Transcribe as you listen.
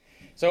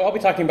So I'll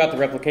be talking about the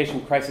replication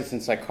crisis in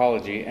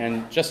psychology,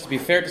 and just to be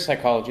fair to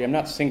psychology, I'm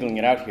not singling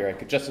it out here. I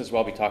could just as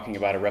well be talking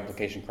about a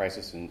replication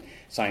crisis in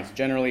science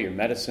generally, or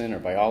medicine, or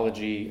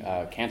biology.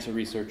 Cancer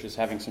research is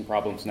having some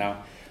problems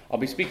now. I'll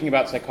be speaking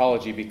about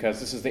psychology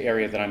because this is the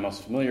area that I'm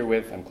most familiar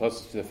with. I'm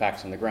closest to the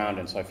facts on the ground,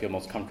 and so I feel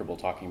most comfortable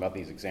talking about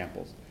these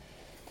examples.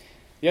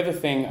 The other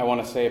thing I want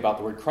to say about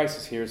the word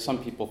crisis here is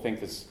some people think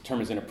this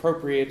term is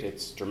inappropriate,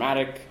 it's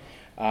dramatic.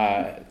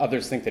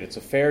 Others think that it's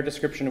a fair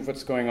description of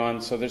what's going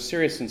on. So there's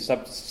serious and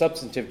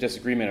substantive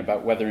disagreement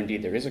about whether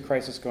indeed there is a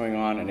crisis going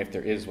on, and if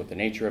there is, what the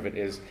nature of it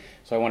is.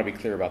 So I want to be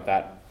clear about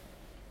that.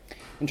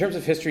 In terms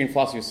of history and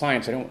philosophy of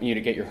science, I don't want you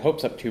to get your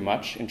hopes up too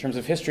much. In terms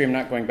of history, I'm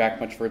not going back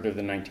much further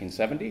than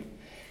 1970.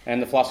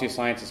 And the philosophy of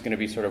science is going to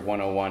be sort of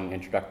 101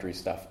 introductory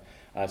stuff.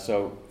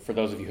 So for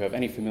those of you who have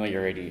any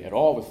familiarity at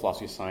all with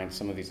philosophy of science,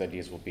 some of these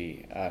ideas will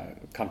be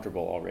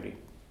comfortable already.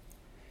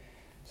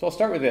 So I'll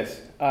start with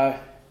this.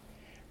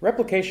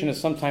 Replication is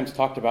sometimes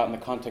talked about in the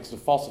context of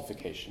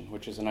falsification,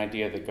 which is an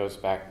idea that goes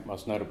back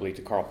most notably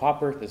to Karl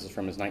Popper. This is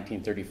from his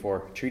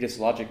 1934 treatise,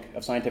 Logic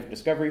of Scientific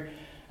Discovery.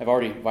 I've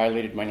already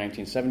violated my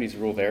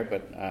 1970s rule there,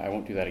 but I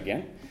won't do that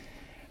again.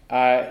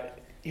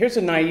 Here's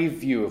a naive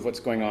view of what's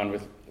going on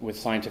with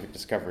scientific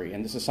discovery,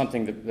 and this is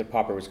something that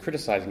Popper was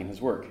criticizing in his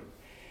work.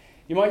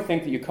 You might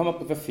think that you come up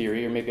with a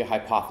theory or maybe a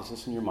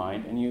hypothesis in your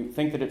mind, and you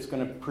think that it's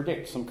going to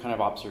predict some kind of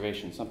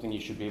observation, something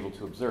you should be able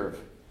to observe.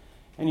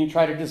 And you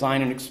try to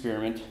design an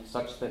experiment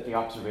such that the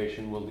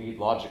theory will lead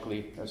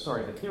logically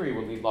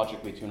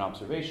to an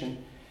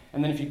observation.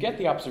 And then if you get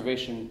the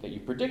observation that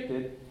you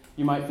predicted,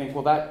 you might think,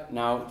 well, that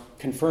now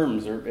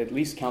confirms or at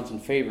least counts in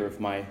favor of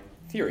my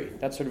theory.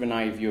 That's sort of a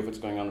naive view of what's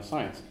going on in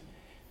science.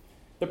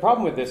 The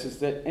problem with this is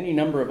that any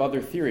number of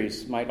other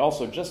theories might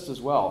also just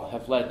as well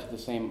have led to the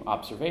same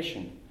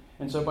observation.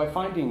 And so by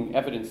finding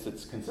evidence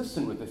that's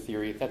consistent with the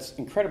theory, that's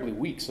incredibly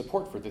weak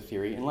support for the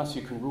theory unless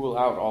you can rule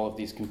out all of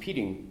these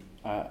competing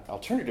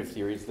alternative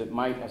theories that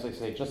might, as I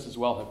say, just as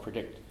well have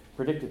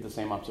predicted the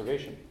same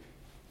observation.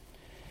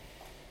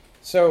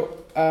 So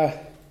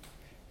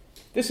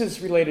this is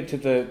related to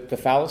the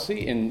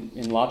fallacy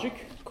in logic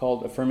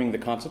called affirming the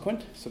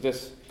consequent. So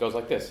this goes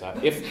like this.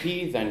 If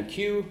P, then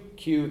Q,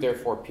 Q,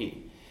 therefore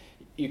P.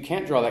 You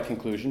can't draw that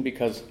conclusion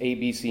because A,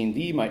 B, C, and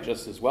D might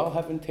just as well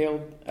have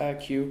entailed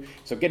Q.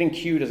 So getting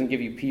Q doesn't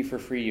give you P for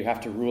free. You have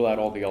to rule out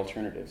all the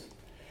alternatives.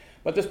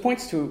 But this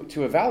points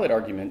to a valid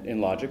argument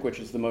in logic, which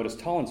is the modus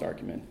tollens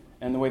argument.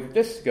 And the way that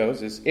this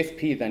goes is if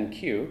P, then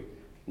Q,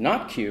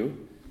 not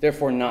Q,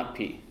 therefore not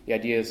P. The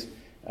idea is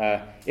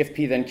if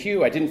P, then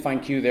Q, I didn't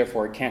find Q,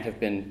 therefore it can't have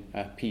been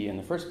P in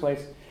the first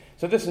place.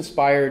 So this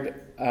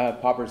inspired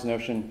Popper's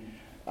notion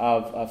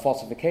of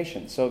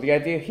falsification. So the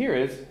idea here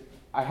is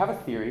I have a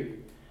theory,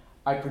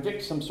 I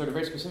predict some sort of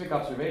very specific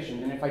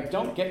observation, and if I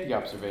don't get the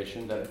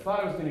observation that I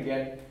thought I was going to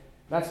get,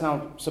 that's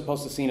now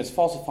supposed to be seen as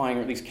falsifying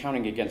or at least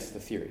counting against the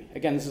theory.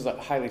 Again, this is a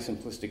highly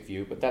simplistic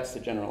view, but that's the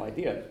general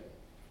idea.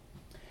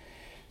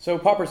 So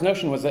Popper's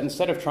notion was that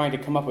instead of trying to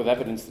come up with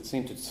evidence that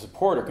seemed to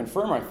support or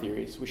confirm our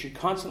theories, we should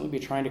constantly be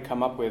trying to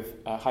come up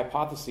with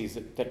hypotheses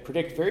that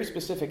predict very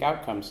specific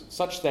outcomes,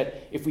 such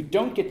that if we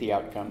don't get the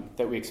outcome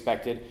that we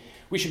expected,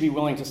 we should be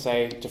willing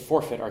to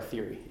forfeit our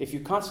theory. If you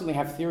constantly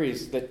have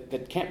theories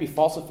that can't be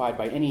falsified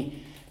by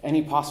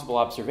any possible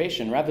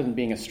observation, rather than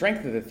being a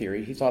strength of the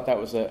theory, he thought that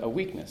was a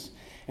weakness.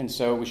 And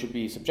so we should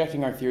be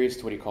subjecting our theories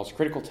to what he calls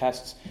critical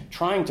tests,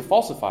 trying to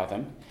falsify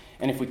them.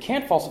 And if we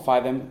can't falsify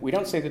them, we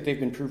don't say that they've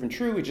been proven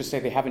true, we just say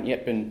they haven't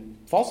yet been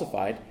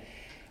falsified.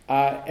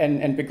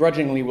 And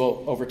begrudgingly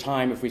will, over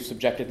time, if we've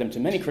subjected them to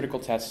many critical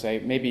tests, say,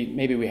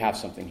 maybe we have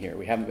something here.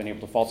 We haven't been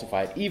able to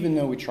falsify it, even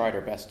though we tried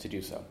our best to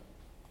do so.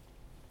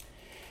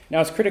 Now,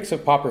 as critics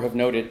of Popper have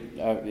noted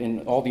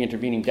in all the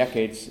intervening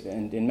decades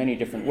and in many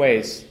different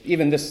ways,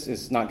 even this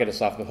does not get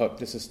us off the hook.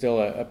 This is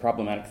still a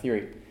problematic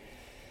theory.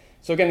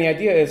 So again, the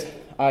idea is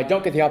I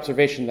don't get the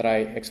observation that I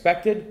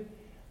expected.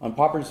 On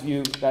Popper's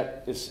view,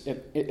 that is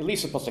at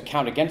least supposed to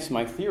count against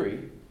my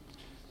theory,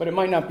 but it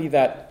might not be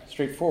that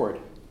straightforward.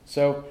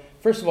 So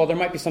first of all, there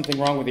might be something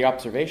wrong with the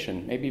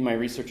observation. Maybe my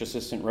research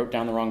assistant wrote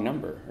down the wrong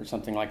number or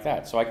something like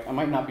that. So I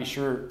might not be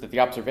sure that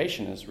the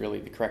observation is really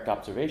the correct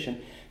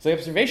observation. So the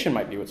observation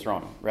might be what's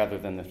wrong rather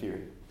than the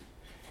theory.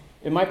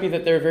 It might be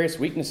that there are various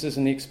weaknesses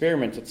in the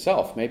experiment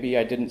itself. Maybe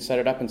I didn't set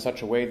it up in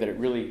such a way that it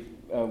really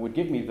would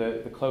give me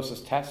the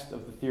closest test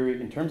of the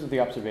theory in terms of the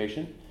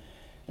observation.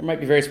 There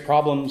might be various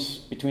problems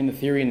between the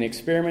theory and the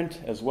experiment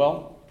as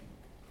well.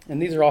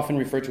 And these are often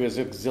referred to as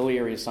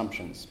auxiliary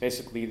assumptions.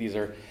 Basically, these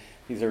are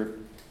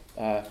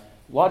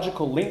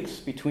logical links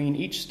between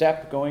each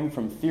step going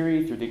from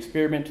theory through the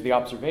experiment to the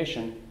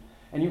observation.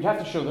 And you'd have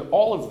to show that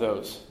all of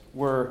those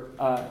were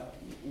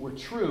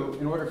true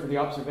in order for the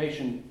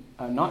observation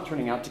not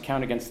turning out to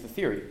count against the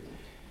theory.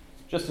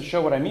 Just to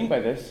show what I mean by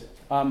this,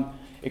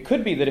 it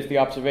could be that if the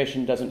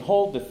observation doesn't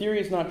hold, the theory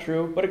is not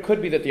true, but it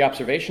could be that the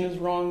observation is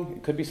wrong.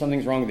 It could be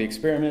something's wrong with the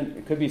experiment.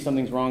 It could be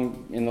something's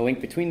wrong in the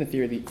link between the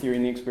theory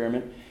and the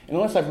experiment. And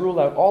unless I've ruled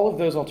out all of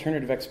those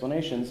alternative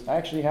explanations, I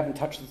actually haven't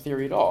touched the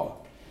theory at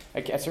all.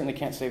 I certainly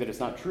can't say that it's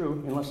not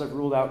true unless I've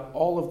ruled out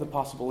all of the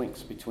possible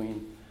links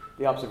between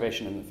the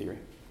observation and the theory.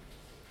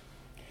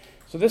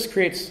 So this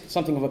creates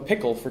something of a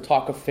pickle for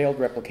talk of failed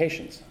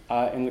replications.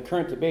 In the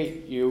current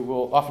debate, you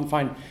will often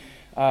find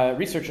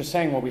researchers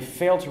saying, well, we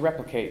failed to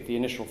replicate the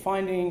initial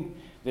finding,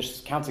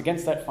 this counts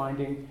against that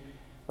finding.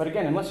 But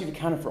again, unless you've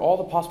accounted for all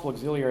the possible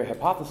auxiliary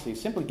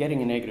hypotheses, simply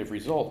getting a negative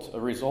result, a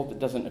result that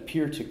doesn't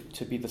appear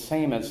to be the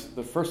same as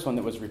the first one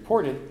that was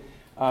reported,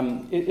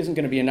 it isn't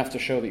going to be enough to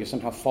show that you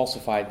somehow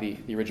falsified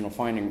the original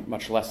finding,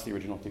 much less the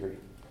original theory.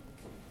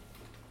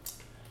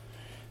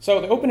 So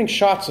the opening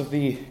shots of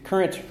the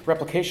current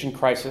replication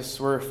crisis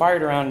were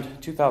fired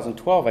around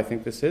 2012, I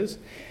think this is.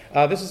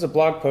 This is a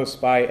blog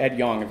post by Ed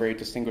Yong, a very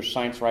distinguished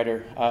science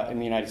writer in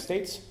the United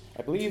States,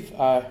 I believe,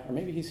 or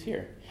maybe he's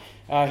here.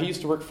 He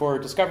used to work for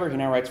Discover, he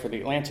now writes for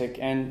The Atlantic,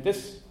 and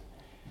this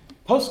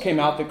post came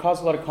out that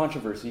caused a lot of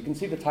controversy. You can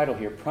see the title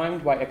here,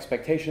 Primed by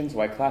Expectations,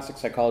 Why Classic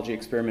Psychology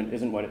Experiment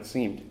Isn't What It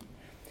Seemed.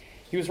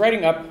 He was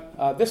writing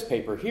up this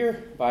paper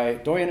here by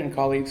Doyen and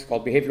colleagues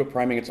called Behavioral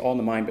Priming, It's All in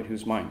the Mind, But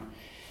Whose Mind?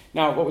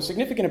 Now, what was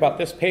significant about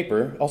this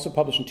paper, also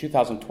published in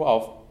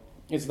 2012,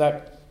 is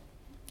that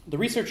the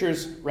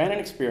researchers ran an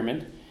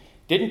experiment,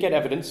 didn't get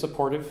evidence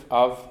supportive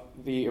of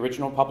the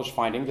original published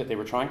finding that they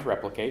were trying to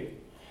replicate,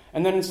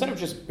 and then instead of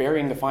just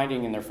burying the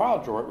finding in their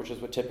file drawer, which is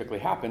what typically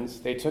happens,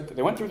 they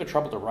went through the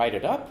trouble to write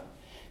it up,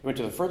 they went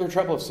to the further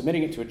trouble of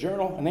submitting it to a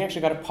journal, and they actually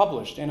got it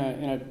published in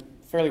a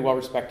fairly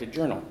well-respected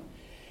journal.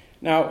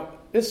 Now,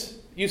 this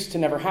used to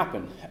never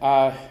happen.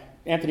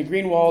 Anthony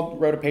Greenwald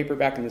wrote a paper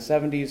back in the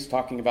 70s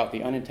talking about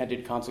the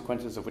unintended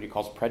consequences of what he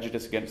calls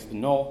prejudice against the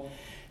null.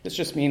 This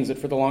just means that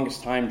for the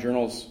longest time,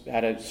 journals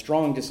had a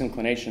strong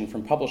disinclination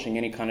from publishing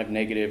any kind of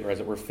negative or,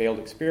 as it were, failed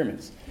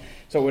experiments.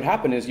 So what would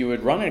happen is you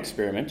would run an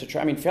experiment to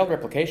try, failed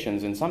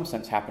replications in some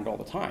sense happened all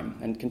the time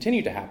and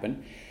continue to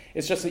happen.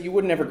 It's just that you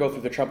would never go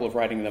through the trouble of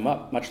writing them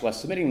up, much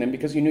less submitting them,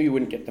 because you knew you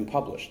wouldn't get them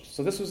published.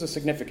 So this was a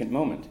significant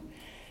moment.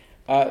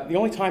 The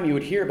only time you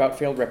would hear about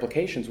failed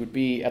replications would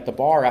be at the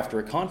bar after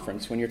a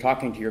conference when you're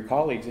talking to your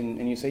colleagues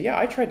and you say, yeah,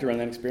 I tried to run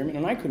that experiment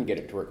and I couldn't get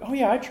it to work. Oh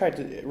yeah, I tried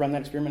to run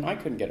that experiment and I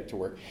couldn't get it to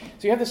work.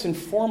 So you have this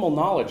informal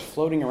knowledge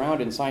floating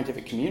around in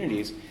scientific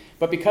communities,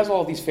 but because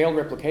all of these failed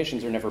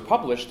replications are never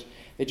published,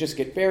 they just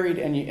get buried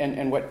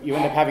and what you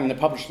end up having in the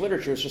published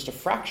literature is just a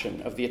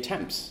fraction of the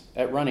attempts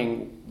at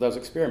running those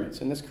experiments.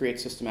 And this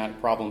creates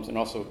systematic problems and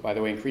also, by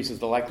the way, increases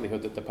the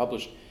likelihood that the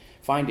published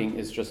finding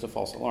is just a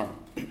false alarm.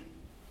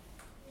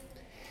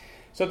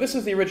 So this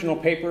is the original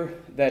paper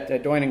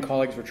that Doyen and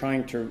colleagues were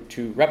trying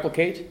to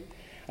replicate.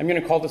 I'm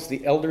going to call this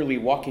the Elderly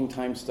Walking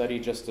Time Study,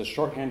 just as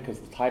shorthand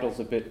because the title's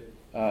a bit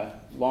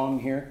long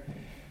here.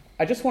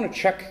 I just want to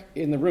check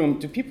in the room,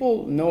 do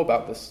people know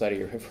about this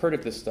study or have heard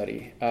of this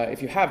study?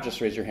 If you have,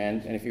 just raise your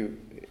hand, and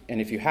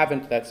if you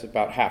haven't, that's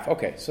about half.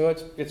 Okay, so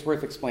it's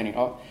worth explaining.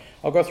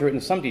 I'll go through it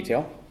in some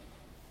detail.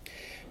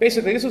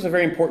 Basically, this was a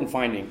very important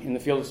finding in the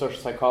field of social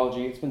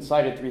psychology. It's been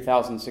cited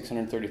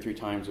 3,633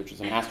 times, which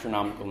is an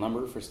astronomical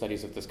number for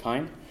studies of this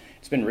kind.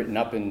 It's been written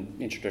up in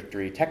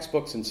introductory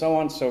textbooks and so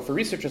on. So for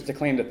researchers to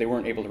claim that they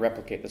weren't able to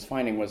replicate this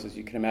finding was, as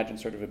you can imagine,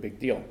 sort of a big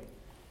deal.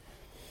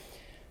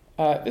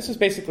 This is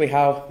basically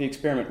how the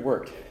experiment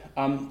worked.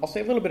 I'll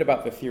say a little bit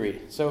about the theory.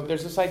 So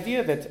there's this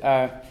idea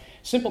that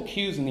simple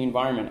cues in the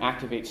environment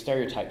activate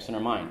stereotypes in our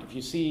mind. If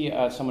you see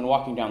someone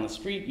walking down the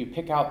street, you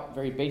pick out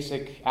very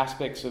basic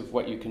aspects of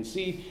what you can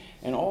see,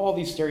 and all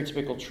these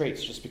stereotypical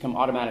traits just become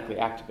automatically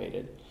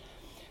activated.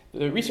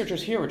 The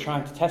researchers here were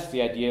trying to test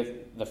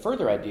the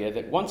further idea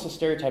that once a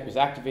stereotype is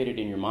activated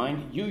in your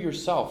mind, you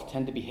yourself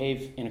tend to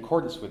behave in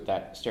accordance with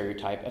that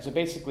stereotype as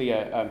basically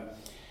a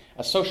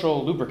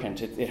social lubricant.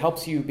 It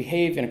helps you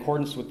behave in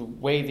accordance with the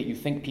way that you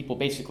think people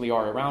basically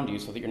are around you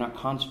so that you're not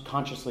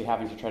consciously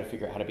having to try to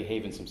figure out how to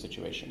behave in some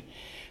situation.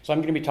 So I'm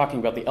going to be talking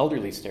about the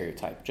elderly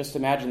stereotype. Just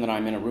imagine that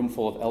I'm in a room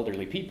full of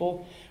elderly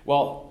people.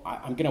 Well,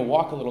 I'm going to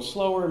walk a little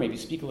slower, maybe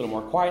speak a little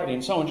more quietly,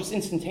 and so on, just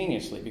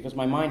instantaneously, because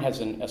my mind has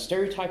a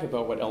stereotype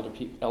about what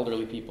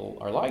elderly people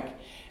are like,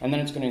 and then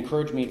it's going to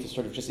encourage me to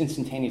sort of just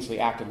instantaneously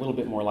act a little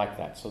bit more like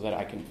that so that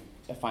I can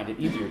find it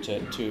easier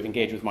to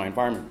engage with my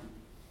environment.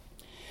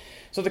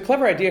 So the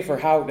clever idea for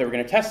how they were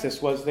going to test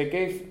this was they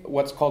gave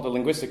what's called a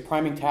linguistic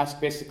priming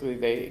task. Basically,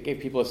 they gave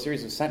people a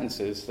series of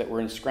sentences that were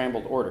in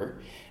scrambled order,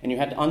 and you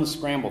had to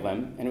unscramble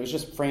them, and it was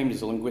just framed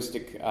as a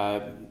linguistic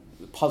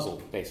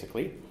puzzle,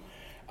 basically.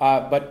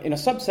 But in a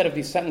subset of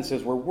these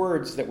sentences were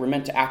words that were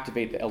meant to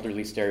activate the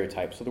elderly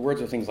stereotype. So the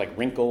words are things like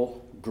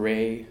wrinkle,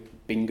 gray,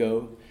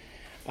 bingo,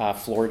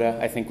 Florida,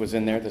 I think, was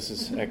in there. This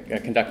is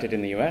conducted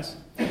in the U.S.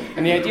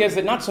 And the idea is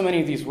that not so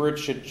many of these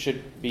words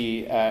should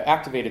be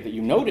activated that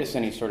you notice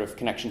any sort of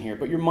connection here,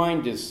 but your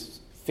mind is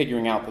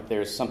figuring out that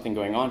there's something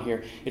going on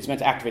here. It's meant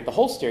to activate the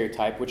whole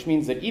stereotype, which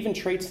means that even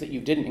traits that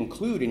you didn't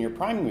include in your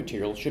priming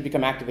material should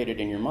become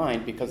activated in your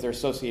mind because they're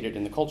associated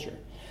in the culture.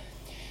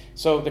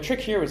 So the trick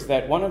here is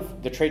that one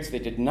of the traits they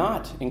did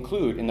not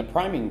include in the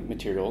priming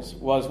materials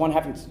was one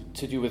having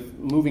to do with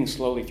moving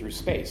slowly through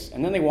space.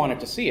 And then they wanted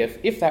to see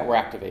if that were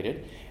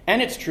activated,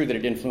 and it's true that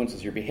it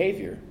influences your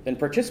behavior, then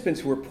participants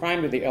who were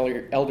primed with the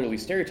elderly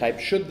stereotype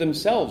should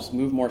themselves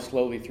move more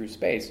slowly through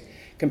space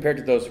compared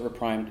to those who were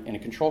primed in a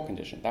control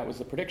condition. That was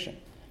the prediction.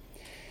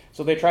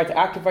 So they tried to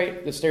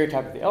activate the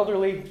stereotype of the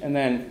elderly, and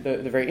then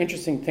the very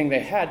interesting thing they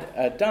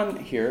had done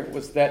here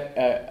was that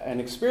an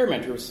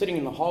experimenter was sitting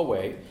in the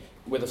hallway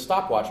with a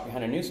stopwatch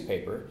behind a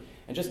newspaper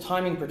and just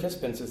timing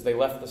participants as they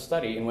left the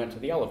study and went to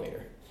the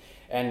elevator.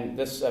 And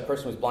this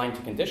person was blind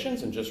to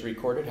conditions and just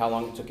recorded how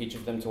long it took each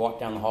of them to walk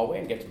down the hallway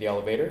and get to the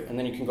elevator. And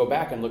then you can go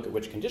back and look at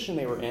which condition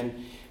they were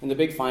in. And the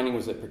big finding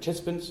was that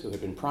participants who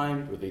had been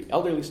primed with the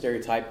elderly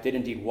stereotype did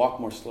indeed walk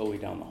more slowly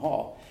down the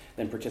hall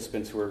than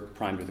participants who were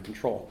primed with the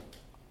control.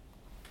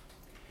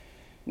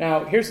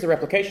 Now, here's the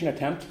replication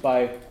attempt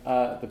by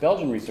the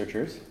Belgian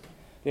researchers.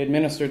 They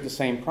administered the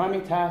same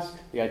priming task.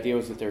 The idea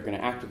was that they were going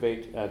to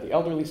activate the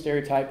elderly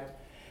stereotype.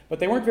 But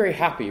they weren't very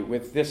happy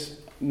with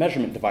this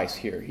measurement device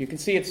here. You can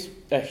see it's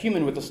a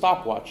human with a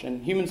stopwatch,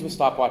 and humans with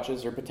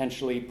stopwatches are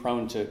potentially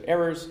prone to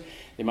errors.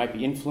 They might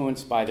be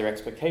influenced by their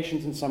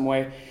expectations in some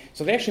way.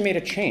 So they actually made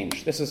a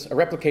change. This is a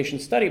replication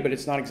study, but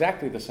it's not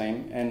exactly the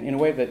same, and in a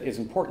way that is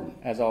important,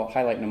 as I'll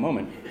highlight in a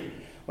moment.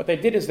 What they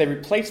did is they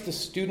replaced the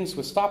students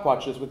with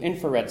stopwatches with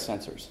infrared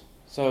sensors.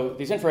 So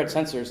these infrared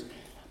sensors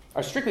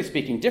are strictly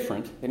speaking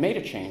different. They made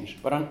a change,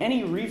 but on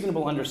any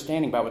reasonable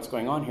understanding about what's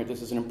going on here,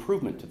 this is an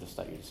improvement to the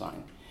study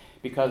design,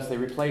 because they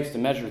replaced a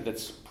measure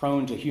that's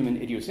prone to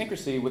human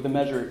idiosyncrasy with a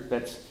measure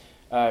that's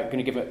going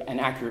to give an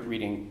accurate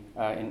reading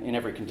in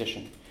every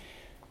condition.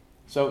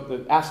 So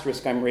the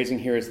asterisk I'm raising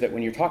here is that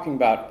when you're talking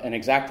about an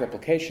exact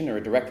replication or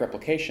a direct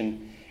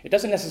replication, it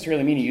doesn't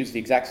necessarily mean you use the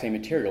exact same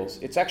materials.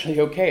 It's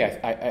actually okay,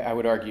 I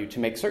would argue, to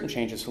make certain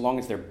changes so long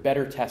as they're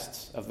better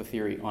tests of the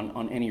theory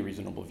on any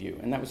reasonable view.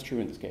 And that was true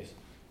in this case.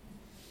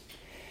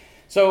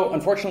 So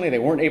unfortunately, they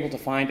weren't able to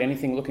find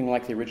anything looking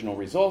like the original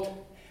result.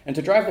 And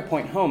to drive the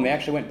point home, they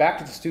actually went back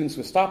to the students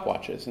with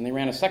stopwatches, and they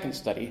ran a second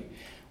study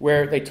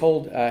where they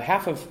told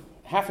half of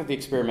the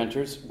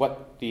experimenters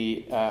what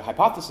the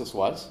hypothesis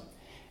was,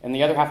 and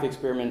the other half of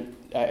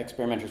the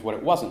experimenters what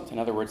it wasn't. In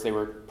other words, they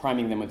were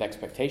priming them with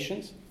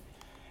expectations.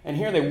 And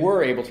here they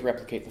were able to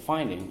replicate the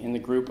finding in the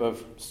group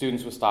of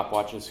students with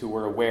stopwatches who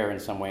were aware in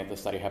some way of the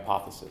study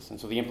hypothesis. And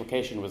so the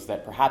implication was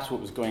that perhaps what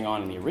was going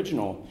on in the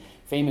original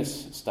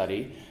famous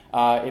study,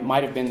 it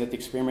might have been that the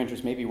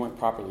experimenters maybe weren't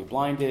properly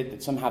blinded,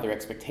 that somehow their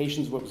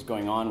expectations of what was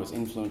going on was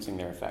influencing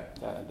their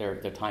effect, their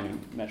timing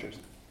measures.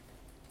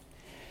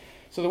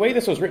 So the way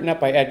this was written up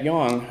by Ed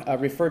Yong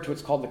referred to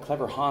what's called the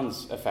Clever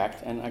Hans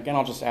effect. And again,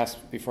 I'll just ask,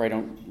 before I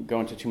don't go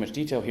into too much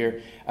detail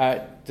here,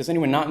 does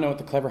anyone not know what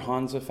the Clever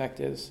Hans effect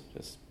is?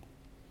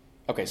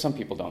 Okay, some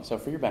people don't, so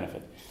for your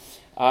benefit.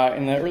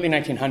 In the early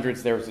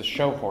 1900s, there was a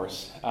show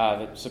horse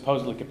that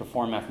supposedly could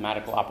perform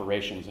mathematical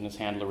operations, and his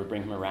handler would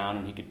bring him around,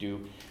 and he could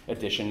do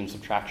addition and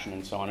subtraction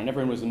and so on. And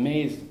everyone was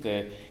amazed at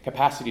the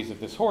capacities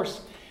of this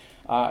horse.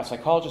 A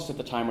psychologist at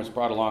the time was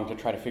brought along to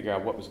try to figure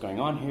out what was going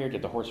on here.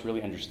 Did the horse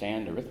really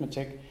understand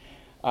arithmetic?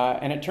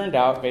 And it turned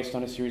out, based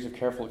on a series of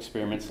careful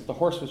experiments, that the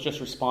horse was just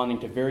responding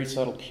to very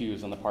subtle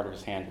cues on the part of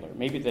his handler.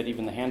 Maybe that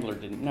even the handler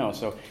didn't know.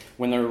 So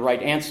when the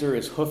right answer,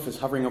 his hoof is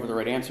hovering over the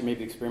right answer, maybe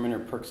the experimenter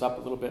perks up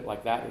a little bit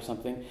like that or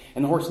something.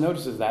 And the horse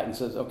notices that and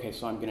says, okay,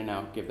 so I'm going to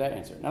now give that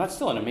answer. Now that's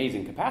still an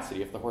amazing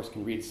capacity if the horse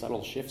can read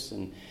subtle shifts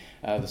in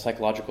the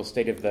psychological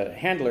state of the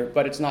handler,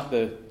 but it's not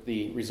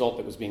the result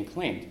that was being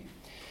claimed.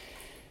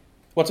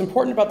 What's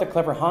important about the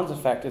Clever Hans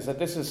effect is that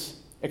this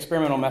is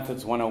experimental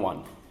methods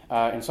 101.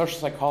 In social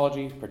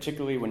psychology,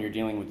 particularly when you're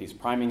dealing with these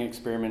priming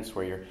experiments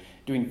where you're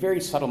doing very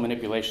subtle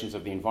manipulations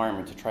of the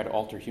environment to try to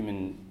alter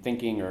human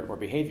thinking or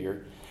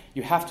behavior,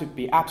 you have to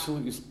be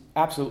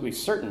absolutely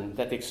certain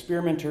that the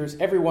experimenters,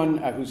 everyone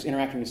who's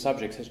interacting with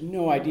subjects, has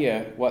no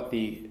idea what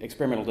the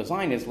experimental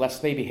design is,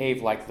 lest they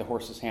behave like the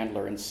horse's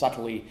handler and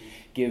subtly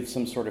give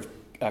some sort of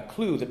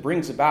clue that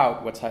brings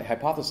about what's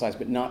hypothesized,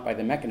 but not by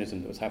the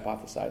mechanism that was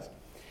hypothesized.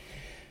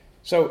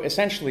 So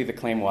essentially the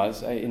claim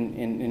was,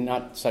 in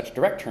not such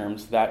direct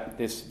terms, that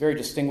this very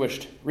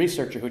distinguished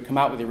researcher who had come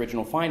out with the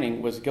original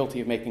finding was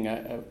guilty of making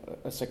a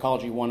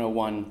Psychology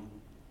 101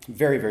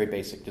 very, very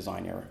basic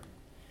design error.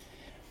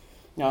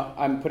 Now,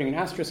 I'm putting an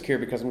asterisk here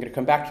because I'm going to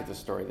come back to this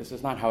story. This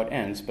is not how it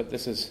ends, but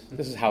this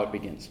is how it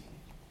begins.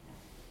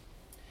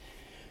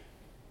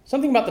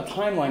 Something about the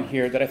timeline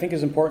here that I think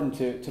is important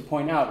to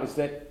point out is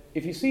that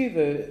if you see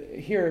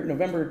here,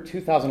 November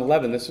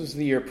 2011, this was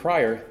the year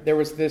prior, there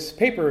was this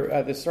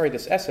paper, this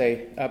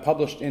essay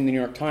published in the New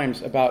York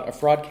Times about a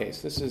fraud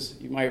case.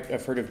 You might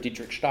have heard of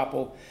Dietrich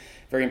Stoppel,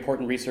 very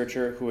important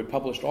researcher who had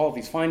published all of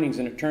these findings,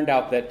 and it turned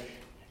out that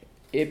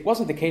it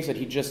wasn't the case that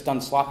he'd just done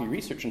sloppy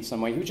research in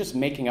some way. He was just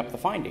making up the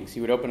findings.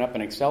 He would open up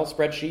an Excel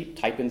spreadsheet,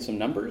 type in some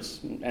numbers,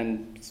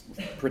 and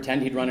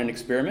pretend he'd run an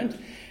experiment,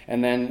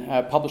 and then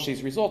publish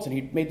these results. And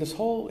he made this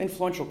whole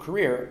influential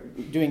career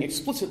doing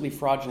explicitly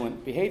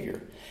fraudulent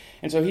behavior.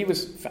 And so he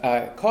was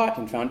caught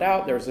and found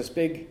out. There was this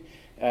big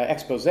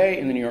expose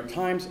in the New York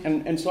Times.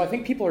 And so I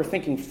think people are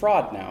thinking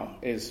fraud now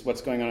is what's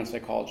going on in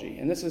psychology.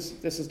 And this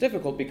is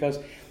difficult because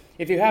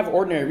if you have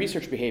ordinary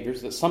research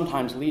behaviors that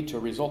sometimes lead to a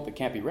result that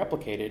can't be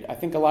replicated, I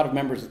think a lot of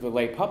members of the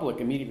lay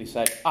public immediately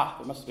said,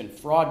 there must have been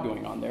fraud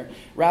going on there,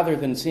 rather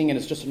than seeing it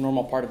as just a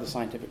normal part of the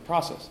scientific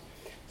process.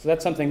 So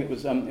that's something that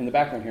was in the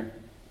background here.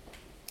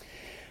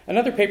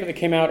 Another paper that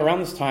came out around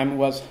this time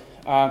was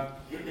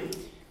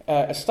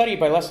a study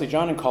by Leslie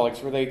John and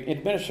colleagues where they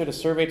administered a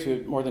survey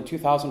to more than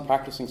 2,000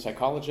 practicing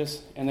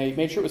psychologists, and they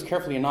made sure it was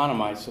carefully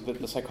anonymized so that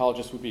the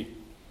psychologists would be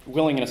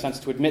willing, in a sense,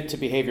 to admit to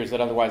behaviors that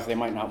otherwise they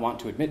might not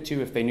want to admit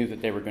to if they knew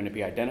that they were going to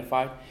be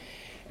identified.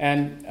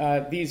 And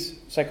these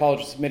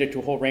psychologists admitted to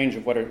a whole range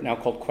of what are now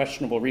called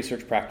questionable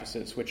research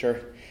practices, which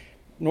are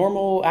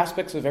normal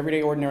aspects of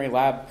everyday ordinary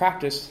lab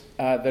practice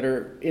that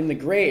are in the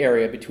gray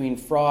area between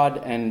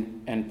fraud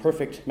and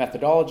perfect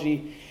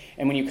methodology.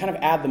 And when you kind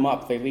of add them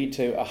up, they lead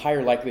to a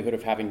higher likelihood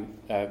of having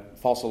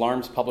false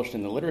alarms published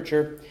in the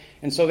literature.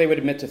 And so they would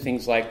admit to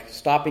things like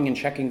stopping and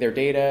checking their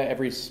data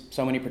every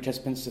so many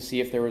participants to see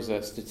if there was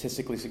a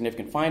statistically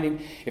significant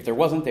finding. If there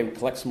wasn't, they would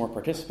collect some more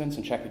participants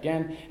and check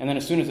again. And then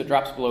as soon as it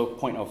drops below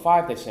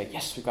 0.05, they say,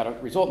 yes, we've got a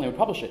result, and they would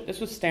publish it. This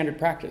was standard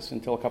practice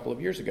until a couple of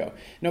years ago.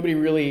 Nobody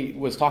really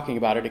was talking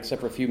about it except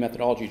for a few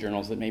methodology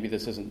journals that maybe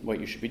this isn't what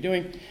you should be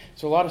doing.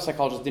 So a lot of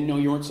psychologists didn't know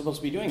you weren't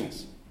supposed to be doing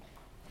this.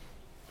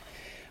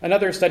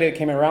 Another study that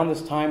came around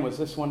this time was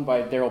this one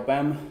by Daryl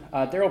Bem.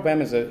 Daryl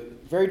Bem is a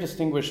very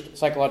distinguished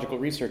psychological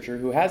researcher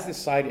who has this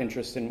side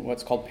interest in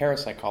what's called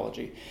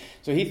parapsychology.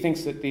 So he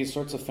thinks that these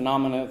sorts of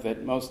phenomena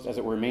that most, as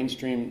it were,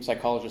 mainstream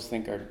psychologists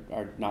think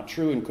are not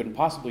true and couldn't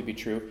possibly be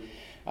true,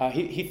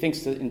 he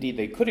thinks that indeed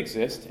they could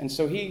exist. And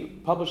so he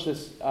published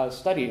this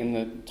study in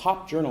the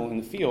top journal in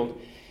the field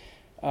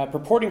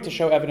purporting to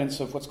show evidence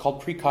of what's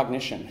called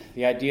precognition,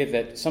 the idea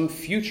that some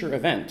future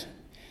event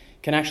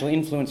can actually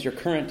influence your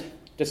current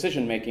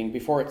decision-making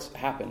before it's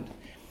happened.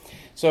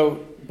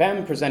 So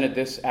Bem presented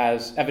this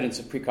as evidence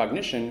of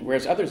precognition,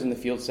 whereas others in the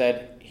field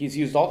said he's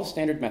used all the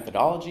standard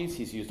methodologies,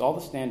 he's used all the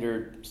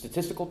standard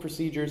statistical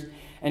procedures,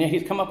 and yet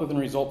he's come up with a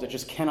result that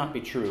just cannot be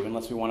true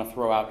unless we want to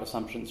throw out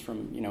assumptions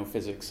from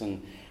physics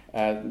and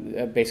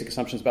basic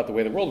assumptions about the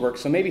way the world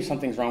works. So maybe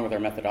something's wrong with our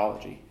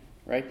methodology,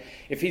 right?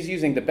 If he's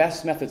using the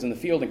best methods in the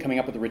field and coming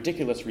up with a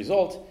ridiculous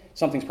result,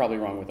 something's probably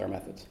wrong with our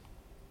methods.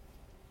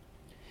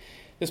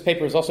 This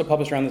paper was also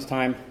published around this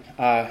time.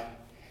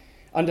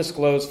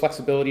 Undisclosed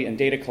flexibility in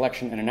data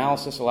collection and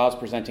analysis allows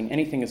presenting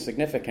anything as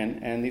significant,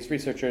 and these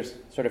researchers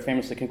sort of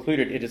famously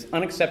concluded it is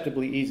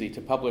unacceptably easy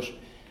to publish,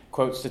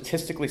 quote,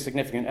 statistically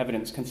significant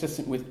evidence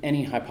consistent with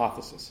any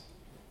hypothesis.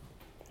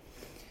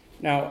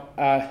 Now,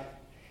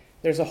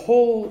 there's a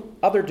whole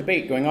other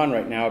debate going on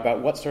right now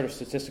about what sort of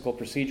statistical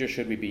procedure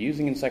should we be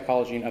using in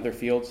psychology and other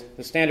fields.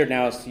 The standard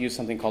now is to use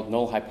something called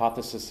null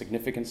hypothesis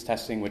significance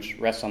testing, which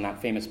rests on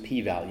that famous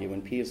p-value.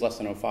 When p is less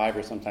than 0.5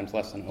 or sometimes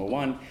less than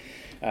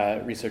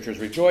 0.1, researchers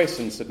rejoice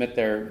and submit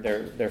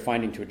their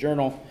finding to a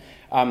journal.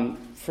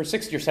 For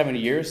 60 or 70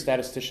 years,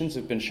 statisticians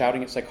have been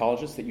shouting at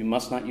psychologists that you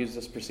must not use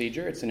this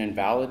procedure. It's an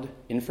invalid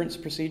inference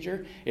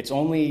procedure. It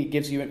only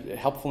gives you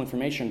helpful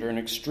information during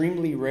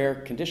extremely rare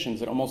conditions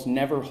that almost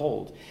never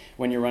hold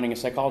when you're running a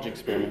psychology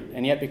experiment.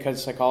 And yet,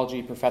 because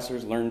psychology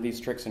professors learn these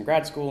tricks in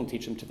grad school and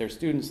teach them to their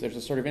students, there's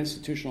a sort of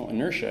institutional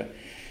inertia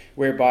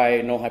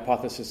whereby null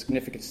hypothesis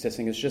significance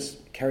testing is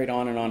just carried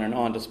on and on and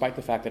on, despite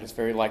the fact that it's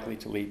very likely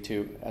to lead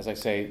to, as I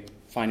say,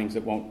 findings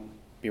that won't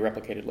be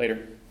replicated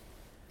later.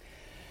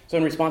 So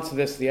in response to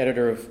this, the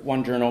editor of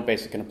one journal,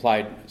 Basic and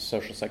Applied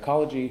Social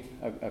Psychology,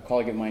 a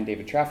colleague of mine,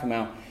 David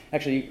Traffamau,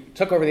 actually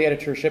took over the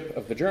editorship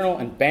of the journal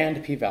and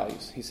banned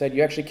p-values. He said,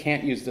 you actually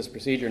can't use this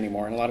procedure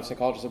anymore. And a lot of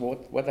psychologists said, well,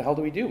 what the hell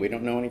do we do? We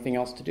don't know anything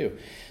else to do.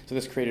 So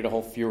this created a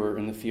whole furor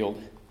in the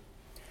field.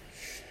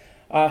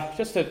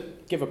 Just to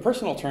give a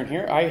personal turn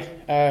here,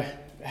 I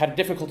had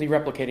difficulty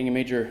replicating a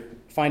major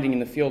finding in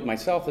the field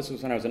myself. This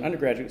was when I was an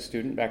undergraduate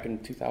student back in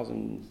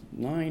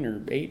 2009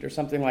 or 8 or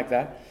something like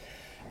that.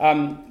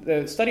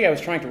 The study I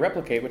was trying to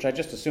replicate, which I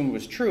just assumed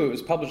was true, it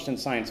was published in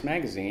Science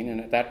magazine,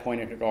 and at that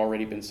point it had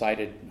already been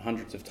cited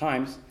hundreds of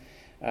times.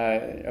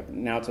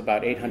 Now it's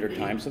about 800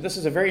 times. So this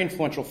is a very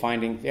influential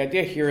finding. The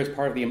idea here is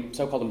part of the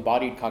so-called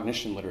embodied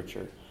cognition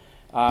literature.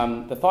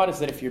 The thought is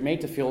that if you're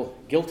made to feel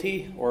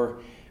guilty or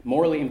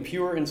morally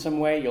impure in some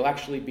way, you'll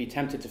actually be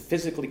tempted to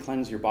physically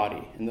cleanse your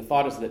body. And the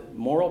thought is that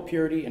moral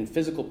purity and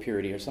physical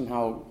purity are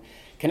somehow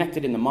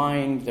connected in the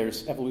mind.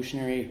 There's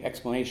evolutionary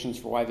explanations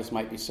for why this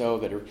might be so,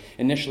 that are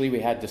initially we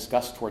had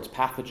disgust towards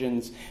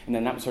pathogens, and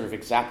then that was sort of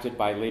exacted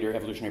by later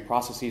evolutionary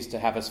processes to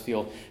have us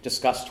feel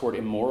disgust toward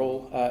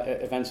immoral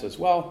events as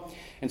well.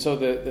 And so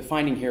the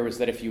finding here was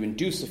that if you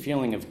induce a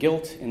feeling of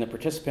guilt in the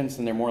participants,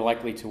 then they're more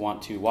likely to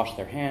want to wash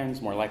their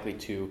hands, more likely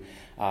to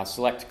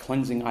select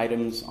cleansing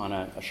items on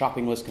a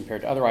shopping list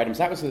compared to other items.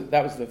 That was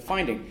the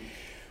finding.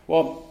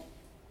 Well,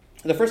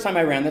 the first time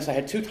I ran this, I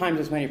had 2 times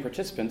as many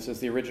participants as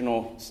the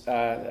original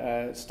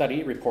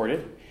study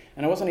reported,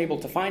 and I wasn't able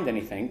to find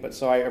anything. But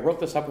so I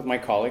wrote this up with my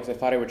colleagues. I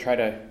thought I would try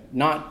to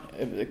not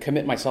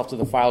commit myself to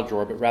the file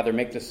drawer, but rather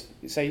make this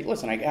say,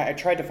 listen, I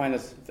tried to find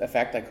this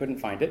effect. I couldn't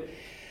find it.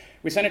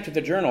 We sent it to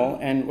the journal,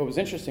 and what was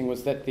interesting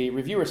was that the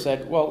reviewer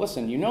said, well,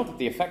 listen, you know that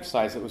the effect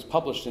size that was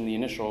published in the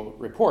initial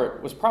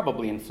report was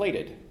probably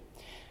inflated.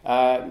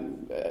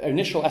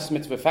 Initial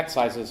estimates of effect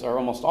sizes are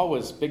almost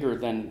always bigger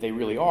than they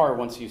really are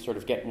once you sort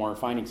of get more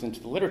findings into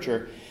the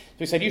literature. So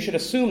we said, you should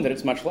assume that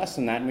it's much less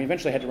than that, and we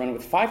eventually had to run it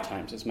with 5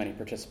 times as many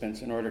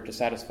participants in order to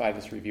satisfy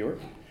this reviewer.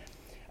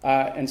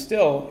 And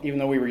still, even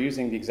though we were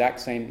using the exact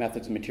same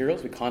methods and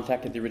materials, we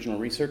contacted the original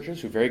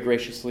researchers who very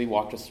graciously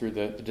walked us through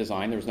the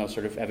design. There was no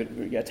sort of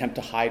attempt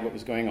to hide what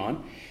was going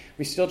on.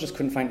 We still just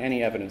couldn't find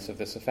any evidence of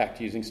this effect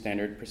using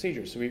standard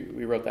procedures. So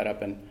we wrote that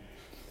up and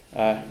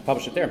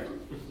published it there.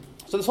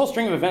 So this whole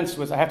string of events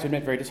was, I have to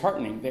admit, very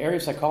disheartening. The area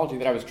of psychology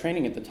that I was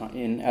training at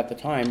the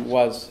time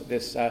was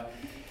this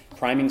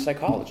priming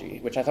psychology,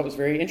 which I thought was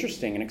very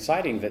interesting and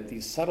exciting, that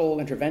these subtle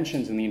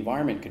interventions in the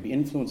environment could be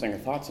influencing our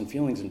thoughts and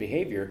feelings and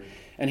behavior.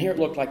 And here it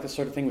looked like this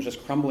sort of thing was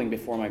just crumbling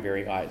before my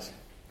very eyes.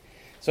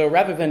 So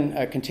rather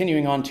than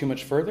continuing on too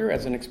much further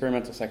as an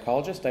experimental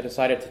psychologist, I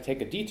decided to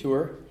take a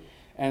detour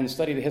and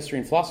study the history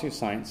and philosophy of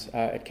science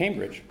at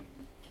Cambridge.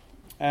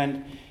 And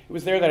it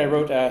was there that I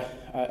wrote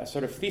a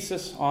sort of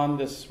thesis on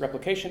this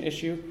replication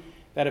issue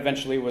that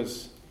eventually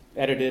was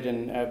edited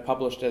and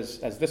published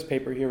as this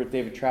paper here with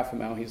David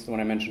Traffamow. He's the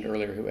one I mentioned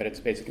earlier who edits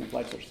Basic and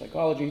Applied Social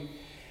Psychology.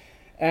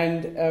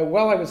 And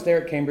while I was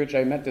there at Cambridge,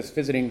 I met this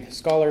visiting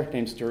scholar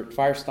named Stuart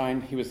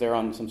Firestein. He was there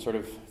on some sort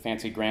of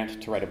fancy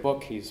grant to write a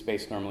book. He's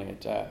based normally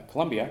at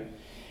Columbia.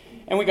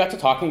 And we got to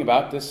talking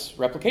about this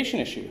replication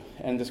issue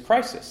and this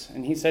crisis.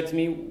 And he said to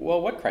me,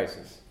 well, what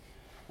crisis?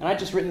 And I'd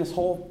just written this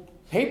whole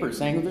paper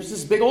saying, well, there's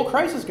this big old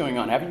crisis going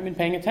on. Haven't you been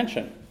paying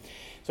attention?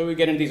 So we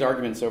get into these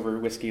arguments over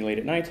whiskey late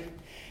at night.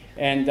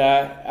 And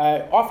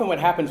often what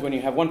happens when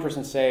you have one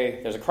person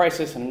say there's a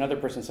crisis and another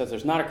person says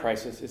there's not a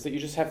crisis is that you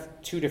just have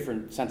 2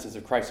 different senses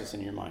of crisis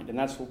in your mind. And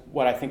that's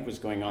what I think was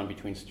going on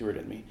between Stuart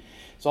and me.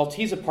 So I'll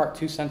tease apart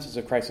 2 senses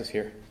of crisis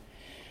here.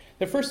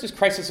 The first is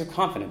crisis of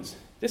confidence.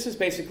 This is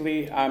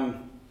basically,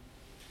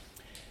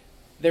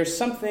 there's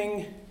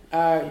something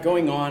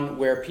going on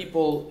where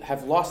people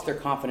have lost their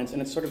confidence,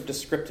 and it's sort of a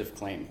descriptive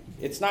claim.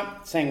 It's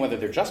not saying whether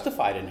they're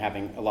justified in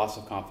having a loss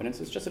of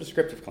confidence, it's just a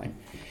descriptive claim.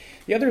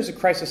 The other is a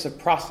crisis of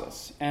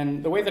process.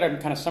 And the way that I'm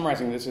kind of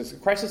summarizing this is a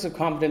crisis of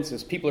confidence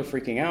is people are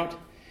freaking out,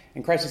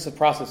 and crisis of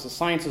process is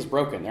science is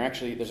broken.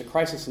 There's a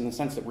crisis in the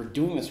sense that we're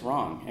doing this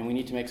wrong, and we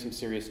need to make some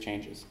serious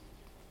changes.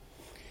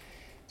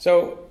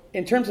 So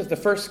in terms of the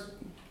first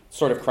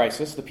sort of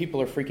crisis, the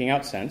people are freaking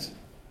out sense,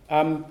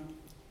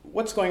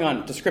 what's going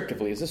on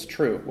descriptively? Is this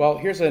true? Well,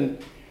 here's a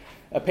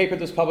paper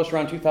that was published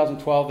around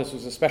 2012. This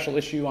was a special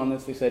issue on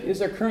this. They said, is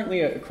there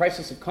currently a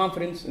crisis of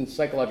confidence in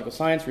psychological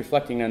science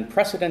reflecting an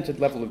unprecedented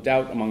level of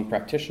doubt among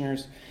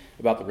practitioners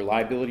about the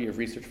reliability of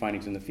research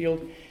findings in the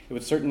field? It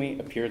would certainly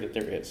appear that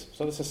there is.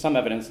 So this is some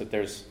evidence that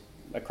there's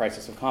a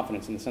crisis of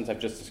confidence in the sense I've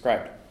just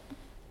described.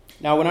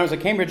 Now, when I was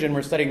at Cambridge and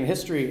we're studying the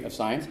history of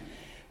science,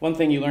 one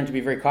thing you learn to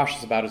be very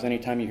cautious about is any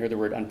time you hear the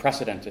word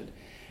unprecedented.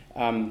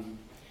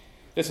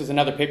 This is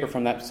another paper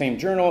from that same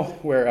journal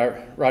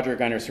where Roger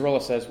Gainer-Sorolla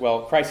says,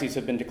 well, crises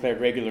have been declared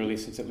regularly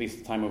since at least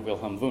the time of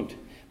Wilhelm Wundt,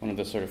 one of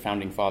the sort of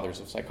founding fathers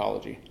of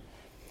psychology.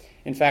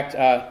 In fact,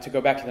 to go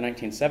back to the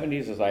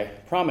 1970s, as I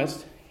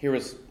promised, here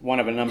was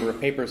one of a number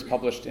of papers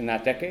published in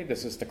that decade.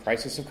 This is The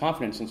Crisis of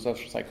Confidence in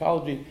Social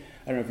Psychology.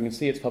 I don't know if you can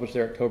see, it's published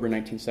there October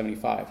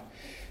 1975.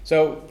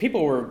 So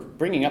people were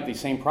bringing up these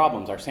same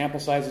problems. Our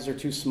sample sizes are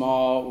too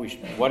small.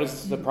 What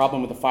is the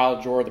problem with the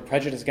file drawer? The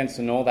prejudice against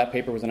the null. That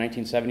paper was a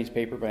 1970s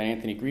paper by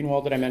Anthony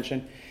Greenwald that I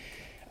mentioned.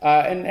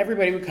 And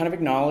everybody would kind of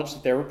acknowledge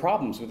that there were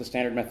problems with the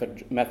standard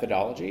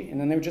methodology,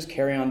 and then they would just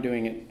carry on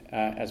doing it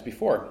as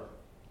before.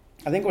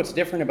 I think what's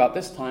different about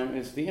this time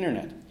is the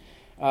internet.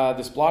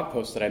 This blog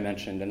post that I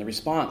mentioned and the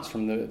response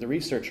from the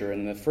researcher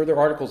and the further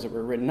articles that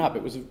were written up,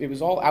 it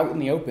was all out in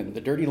the open.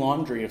 The dirty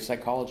laundry of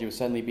psychology was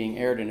suddenly being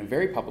aired in a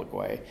very public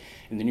way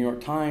in the New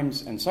York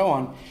Times and so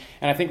on.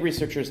 And I think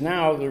researchers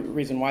now, the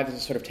reason why this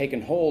has sort of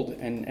taken hold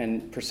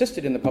and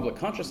persisted in the public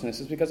consciousness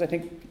is because I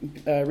think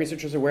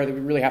researchers are aware that we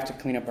really have to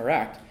clean up our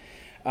act.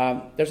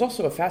 There's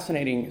also a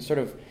fascinating sort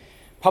of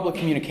public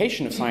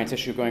communication of science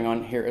issue going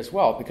on here as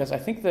well, because I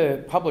think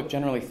the public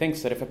generally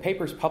thinks that if a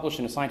paper is published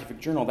in a scientific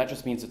journal, that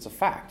just means it's a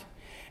fact.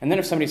 And then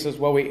if somebody says,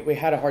 well, we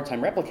had a hard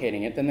time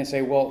replicating it, then they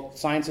say, well,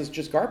 science is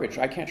just garbage.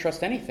 I can't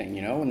trust anything,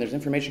 when there's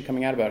information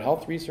coming out about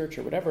health research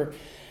or whatever.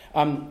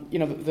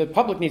 The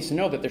public needs to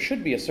know that there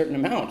should be a certain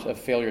amount of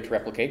failure to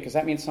replicate, because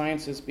that means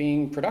science is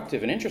being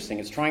productive and interesting.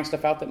 It's trying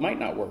stuff out that might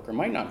not work or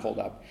might not hold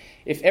up.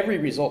 If every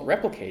result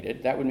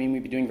replicated, that would mean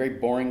we'd be doing very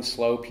boring,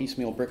 slow,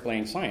 piecemeal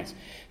bricklaying science.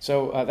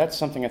 So that's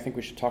something I think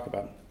we should talk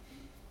about.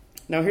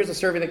 Now, here's a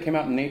survey that came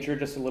out in Nature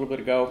just a little bit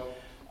ago.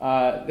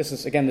 This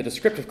is, again, the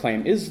descriptive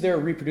claim. Is there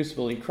a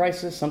reproducibility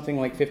crisis? Something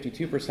like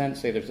 52%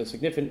 say there's a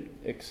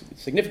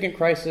significant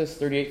crisis,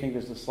 38% think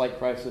there's a slight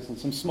crisis, and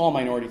some small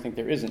minority think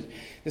there isn't.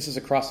 This is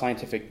across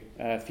scientific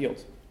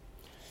fields.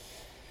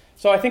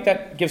 So I think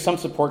that gives some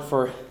support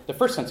for the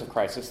first sense of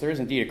crisis. There is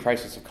indeed a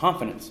crisis of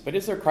confidence, but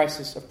is there a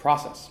crisis of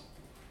process?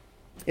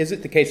 Is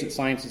it the case that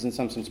science is in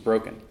some sense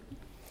broken?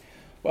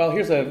 Well,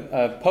 here's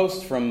a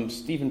post from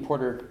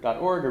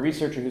stephenporter.org, a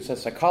researcher who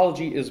says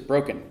psychology is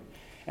broken.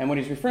 And what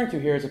he's referring to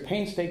here is a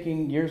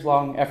painstaking,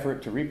 years-long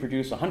effort to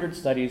reproduce 100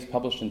 studies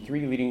published in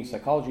 3 leading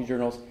psychology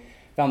journals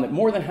found that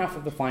more than half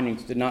of the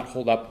findings did not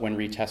hold up when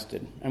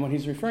retested. And what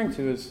he's referring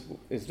to is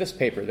this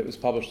paper that was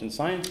published in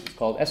Science. It's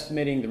called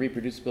Estimating the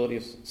Reproducibility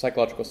of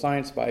Psychological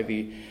Science by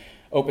the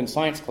Open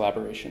Science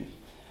Collaboration.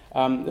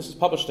 This was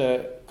published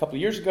a couple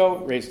of years ago,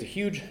 raised a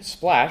huge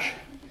splash,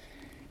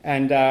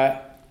 and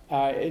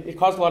it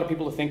caused a lot of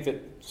people to think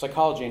that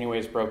psychology anyway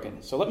is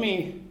broken. So let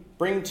me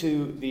bring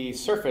to the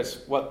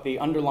surface what the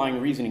underlying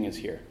reasoning is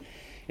here.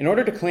 In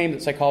order to claim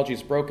that psychology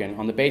is broken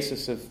on the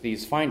basis of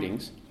these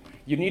findings,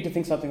 you need to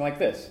think something like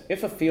this.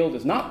 If a field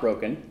is not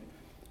broken,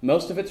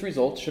 most of its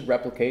results should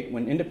replicate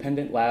when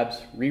independent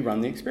labs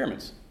rerun the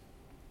experiments.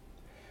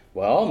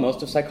 Well,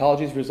 most of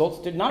psychology's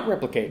results did not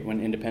replicate when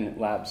independent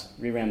labs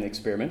reran the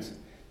experiments,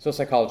 so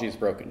psychology is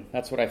broken.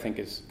 That's what I think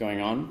is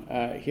going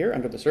on here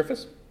under the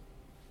surface.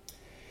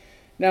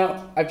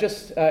 Now, I've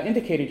just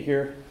indicated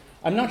here,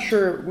 I'm not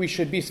sure we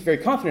should be very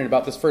confident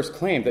about this first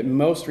claim that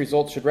most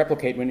results should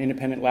replicate when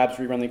independent labs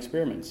rerun the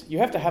experiments. You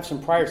have to have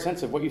some prior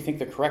sense of what you think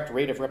the correct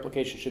rate of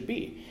replication should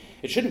be.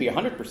 It shouldn't be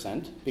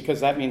 100%,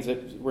 because that means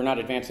that we're not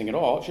advancing at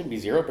all. It shouldn't be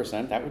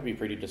 0%. That would be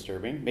pretty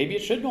disturbing. Maybe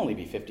it should only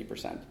be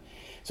 50%.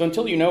 So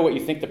until you know what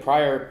you think the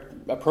prior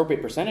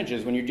appropriate percentage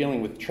is when you're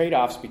dealing with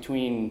trade-offs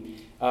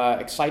between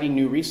exciting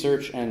new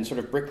research and sort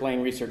of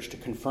bricklaying research to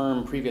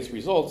confirm previous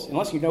results,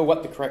 unless you know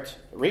what the correct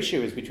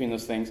ratio is between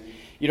those things,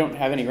 you don't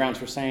have any grounds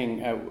for saying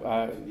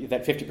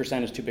that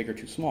 50% is too big or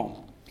too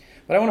small.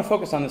 But I want to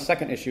focus on the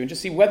second issue and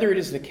just see whether it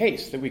is the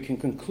case that we can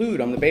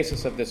conclude on the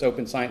basis of this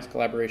open science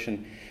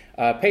collaboration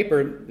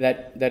paper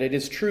that it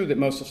is true that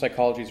most of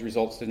psychology's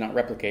results did not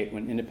replicate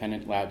when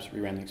independent labs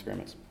reran the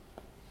experiments.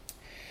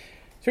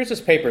 So here's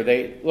this paper.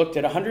 They looked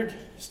at 100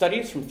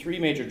 studies from 3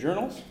 major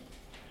journals.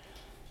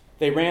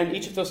 They ran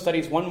each of those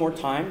studies one more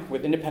time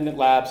with independent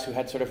labs who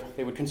had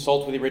they would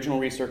consult with the original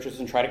researchers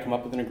and try to come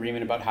up with an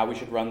agreement about how we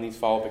should run these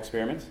follow-up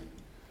experiments.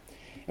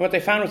 And what they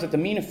found was that the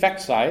mean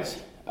effect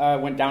size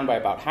went down by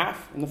about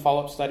half in the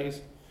follow-up studies,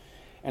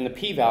 and the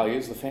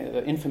p-values,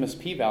 the infamous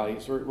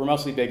p-values, were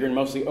mostly bigger and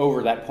mostly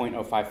over that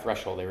 0.05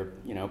 threshold. They were,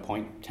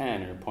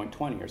 0.10 or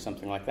 0.20 or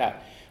something like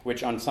that,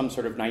 which on some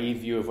sort of naive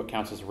view of what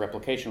counts as a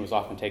replication was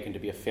often taken to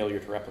be a failure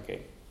to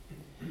replicate.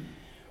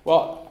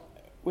 Well,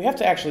 we have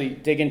to actually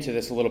dig into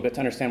this a little bit to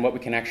understand what we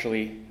can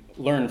actually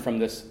learn from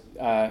this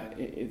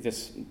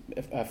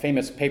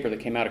famous paper that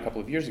came out a couple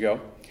of years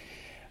ago.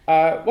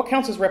 What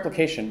counts as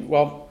replication?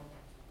 Well,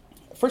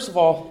 first of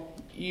all,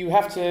 you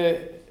have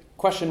to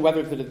question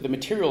whether the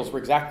materials were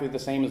exactly the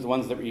same as the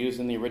ones that were used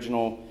in the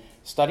original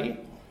study,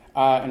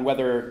 and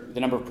whether the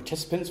number of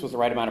participants was the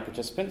right amount of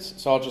participants.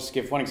 So I'll just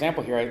give one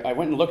example here. I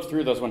went and looked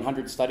through those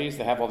 100 studies.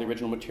 They have all the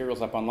original materials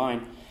up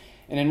online.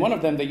 And in one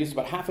of them, they used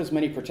about half as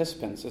many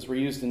participants as were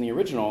used in the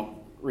original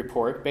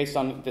report based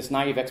on this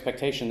naive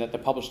expectation that the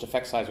published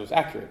effect size was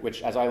accurate,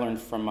 which, as I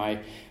learned from my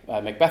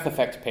Macbeth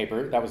effect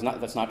paper,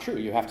 that's not true.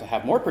 You have to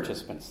have more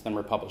participants than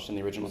were published in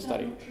the original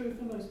study. Is that not true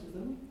for most of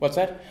them? What's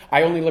that?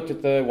 I only looked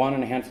at the one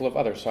and a handful of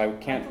others, so I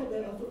can't... I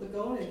thought the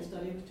goal in the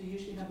study was to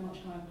usually have much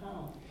higher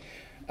power.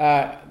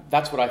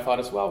 That's what I thought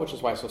as well, which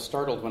is why I was so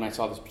startled when I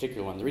saw this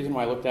particular one. The reason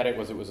why I looked at it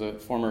was a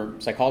former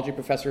psychology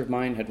professor of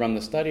mine had run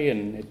the study,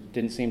 and it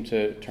didn't seem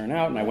to turn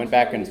out, and I went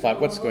back and thought,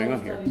 what's going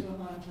on here?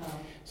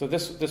 So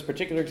this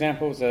particular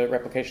example was a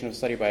replication of a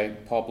study by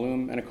Paul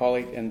Bloom and a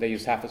colleague, and they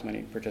used half as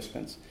many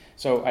participants.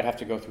 So I'd have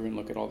to go through and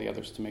look at all the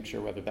others to make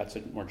sure whether that's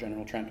a more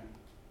general trend.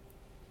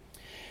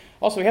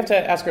 Also, we have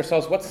to ask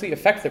ourselves, what's the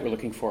effect that we're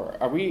looking for?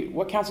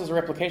 What counts as a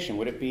replication?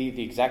 Would it be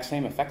the exact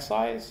same effect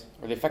size?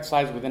 Or the effect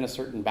size within a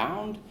certain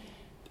bound?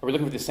 Are we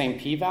looking for the same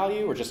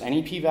p-value, or just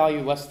any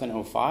p-value less than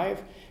 0.05?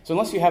 So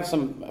unless you have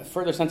some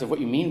further sense of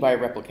what you mean by a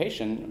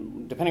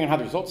replication, depending on how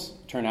the results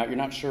turn out, you're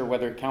not sure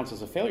whether it counts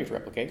as a failure to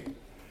replicate.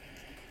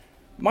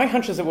 My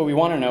hunch is that what we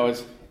want to know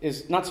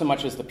is not so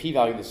much is the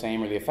p-value the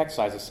same or the effect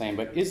size the same,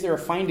 but is there a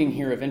finding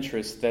here of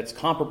interest that's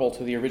comparable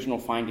to the original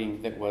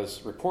finding that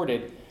was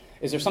reported?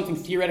 Is there something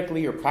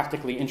theoretically or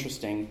practically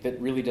interesting that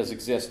really does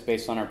exist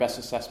based on our best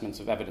assessments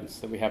of evidence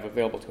that we have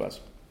available to us?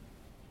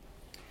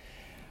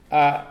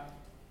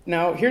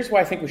 Now, here's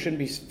why I think we shouldn't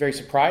be very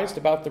surprised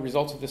about the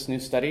results of this new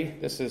study.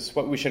 This is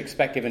what we should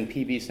expect given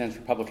PB stands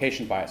for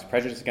publication bias,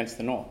 prejudice against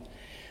the null.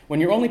 When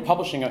you're only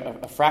publishing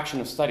a fraction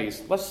of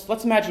studies,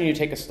 let's imagine you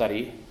take a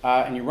study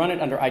and you run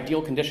it under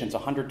ideal conditions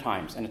 100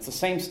 times, and it's the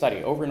same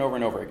study over and over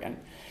and over again.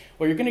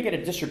 Well, you're going to get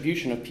a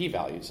distribution of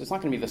p-values. It's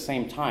not going to be the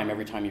same time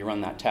every time you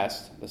run that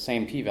test, the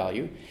same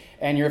p-value,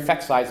 and your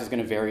effect size is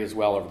going to vary as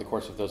well over the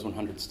course of those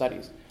 100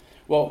 studies.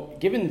 Well,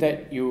 given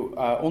that you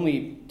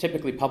only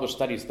typically publish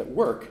studies that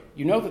work,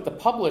 you know that the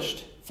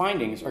published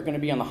findings are going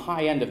to be on the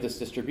high end of this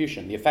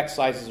distribution. The effect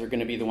sizes are going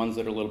to be the ones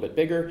that are a little bit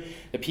bigger.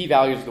 The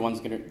p-values are the ones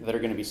that are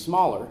going to be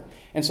smaller.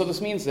 And so this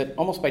means that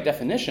almost by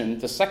definition,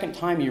 the second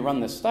time you run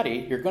this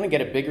study, you're going to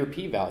get a bigger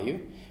p-value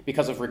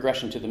because of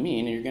regression to the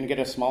mean, and you're going to get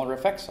a smaller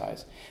effect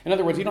size. In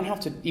other words, you don't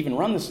have to even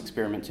run this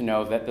experiment to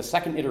know that the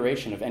second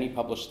iteration of any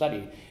published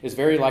study is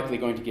very likely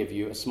going to give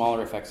you a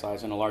smaller effect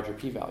size and a larger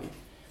p-value.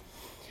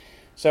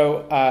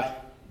 So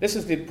this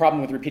is the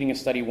problem with repeating a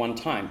study one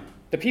time.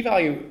 The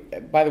p-value,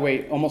 by the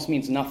way, almost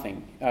means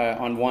nothing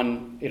on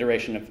one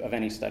iteration of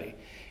any study.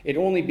 It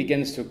only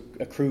begins to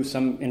accrue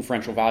some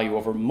inferential value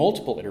over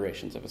multiple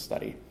iterations of a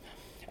study.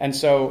 And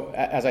so,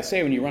 as I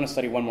say, when you run a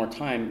study one more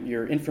time,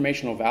 your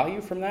informational value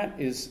from that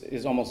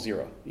is almost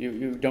zero.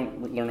 You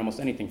don't learn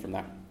almost anything from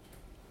that.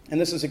 And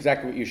this is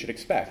exactly what you should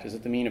expect, is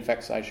that the mean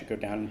effect size should go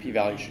down and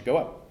p-value should go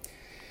up.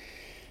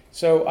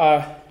 So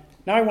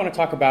now I want to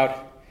talk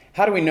about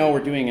how do we know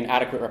we're doing an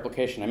adequate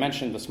replication? I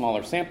mentioned the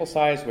smaller sample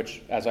size,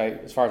 which, as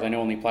far as I know,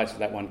 only applies to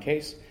that one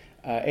case.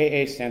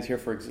 AA stands here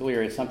for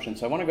auxiliary assumption.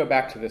 So I want to go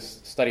back to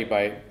this study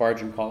by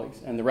Barge and colleagues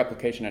and the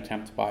replication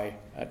attempt by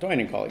Doyen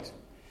and colleagues.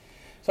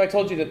 So I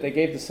told you that they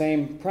gave the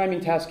same priming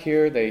task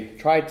here. They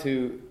tried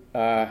to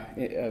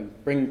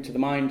bring to the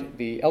mind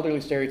the elderly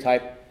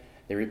stereotype.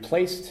 They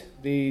replaced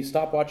the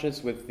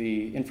stopwatches with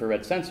the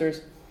infrared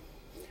sensors.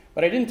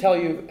 But I didn't tell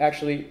you,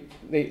 actually,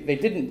 they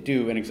didn't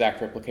do an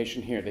exact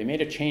replication here. They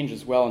made a change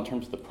as well in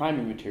terms of the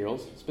priming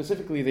materials.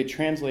 Specifically, they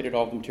translated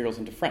all the materials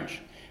into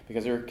French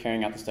because they were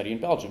carrying out the study in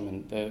Belgium,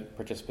 and the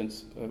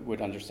participants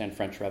would understand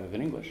French rather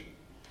than English.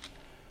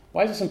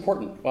 Why is this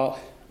important? Well,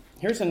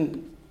 here's a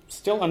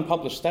still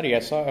unpublished study. I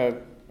saw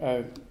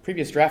a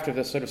previous draft of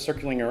this sort of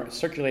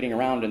circulating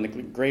around in the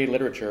gray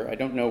literature. I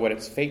don't know what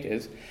its fate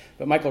is,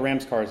 but Michael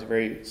Ramskar is a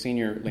very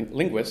senior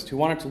linguist who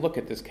wanted to look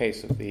at this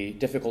case of the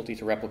difficulty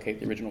to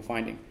replicate the original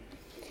finding.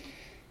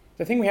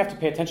 The thing we have to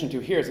pay attention to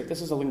here is that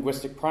this is a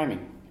linguistic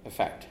priming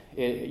effect.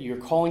 You're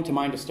calling to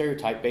mind a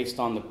stereotype based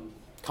on the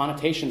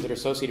connotations that are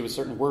associated with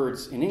certain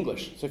words in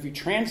English. So if you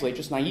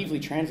just naively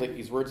translate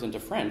these words into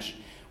French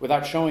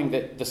without showing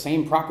that the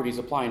same properties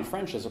apply in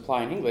French as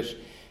apply in English,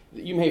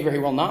 you may very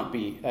well not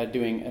be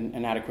doing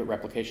an adequate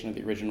replication of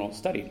the original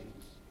study.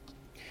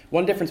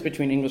 One difference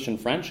between English and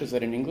French is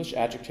that in English,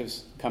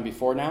 adjectives come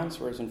before nouns,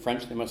 whereas in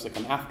French, they mostly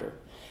come after.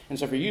 And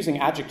so if you're using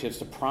adjectives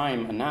to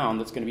prime a noun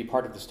that's going to be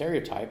part of the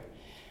stereotype,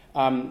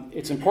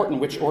 it's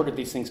important which order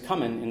these things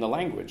come in the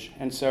language.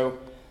 And so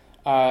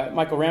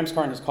Michael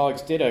Ramskar and his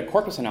colleagues did a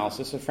corpus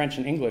analysis of French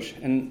and English,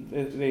 and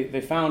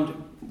they found,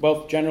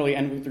 both generally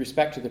and with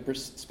respect to the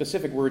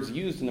specific words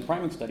used in the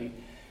priming study,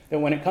 that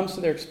when it comes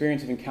to their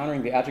experience of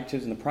encountering the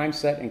adjectives in the prime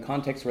set in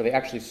contexts where they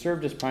actually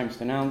served as primes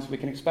to nouns, we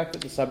can expect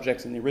that the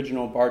subjects in the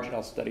original Barge et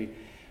al. Study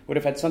would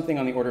have had something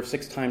on the order of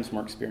 6 times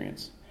more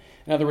experience.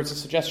 In other words, the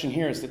suggestion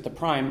here is that the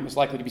prime is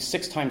likely to be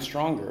 6 times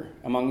stronger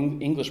among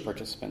English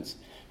participants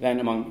than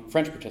among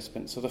French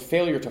participants. So the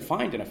failure to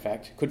find an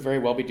effect could very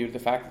well be due to the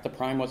fact that the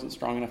prime wasn't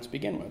strong enough to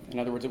begin with. In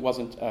other words, it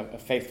wasn't a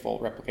faithful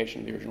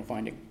replication of the original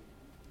finding.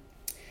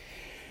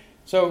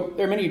 So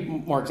there are many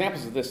more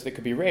examples of this that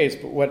could be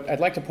raised, but what I'd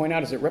like to point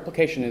out is that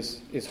replication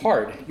is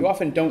hard. You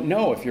often don't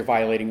know if you're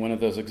violating one of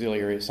those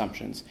auxiliary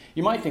assumptions.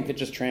 You might think that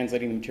just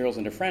translating the materials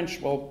into French,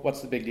 well,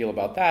 what's the big deal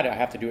about that? I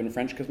have to do it in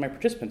French because my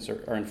participants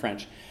are in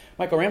French.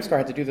 Michael Ramskar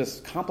had to do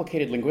this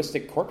complicated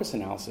linguistic corpus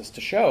analysis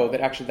to show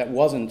that actually that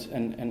wasn't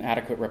an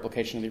adequate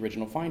replication of the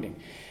original finding.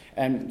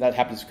 And that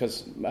happens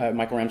because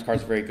Michael Ramskar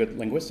is a very good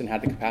linguist and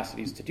had the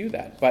capacities to do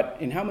that. But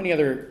in how many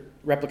other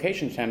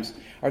replication attempts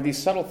are these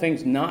subtle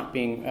things not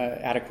being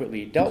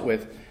adequately dealt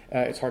with?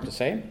 It's hard to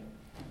say.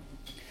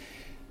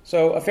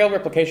 So a failed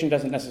replication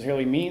doesn't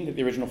necessarily mean that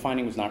the original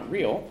finding was not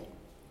real.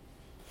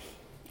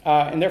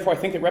 And therefore, I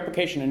think that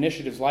replication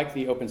initiatives like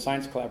the Open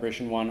Science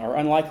Collaboration one are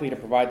unlikely to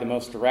provide the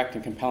most direct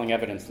and compelling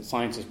evidence that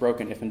science is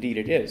broken, if indeed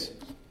it is.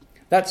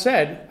 That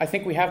said, I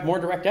think we have more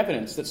direct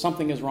evidence that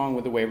something is wrong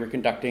with the way we're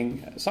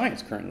conducting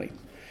science currently.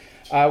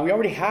 We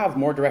already have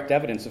more direct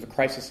evidence of a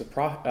crisis of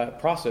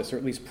process, or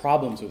at least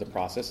problems with the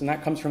process, and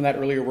that comes from that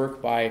earlier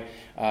work by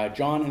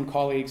John and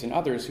colleagues and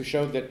others who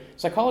showed that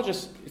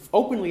psychologists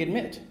openly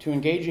admit to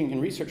engaging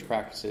in research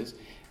practices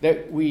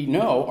that we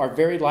know are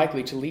very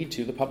likely to lead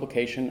to the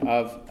publication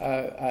of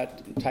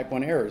type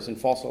 1 errors and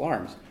false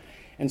alarms.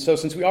 And so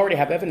since we already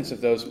have evidence of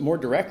those more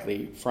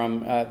directly from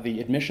the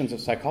admissions of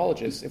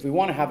psychologists, if we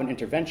want to have an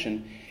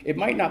intervention, it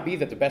might not be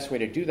that the best way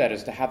to do that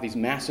is to have these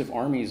massive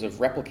armies of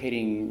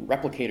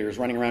replicators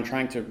running around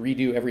trying to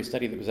redo every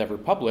study that was ever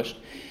published.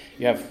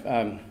 You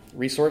have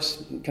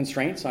resource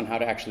constraints on how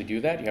to actually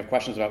do that. You have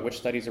questions about which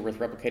studies are worth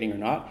replicating or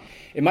not.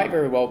 It might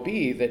very well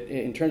be that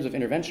in terms of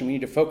intervention, we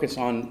need to focus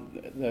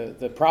on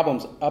the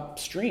problems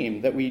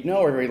upstream that we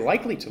know are very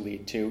likely to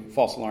lead to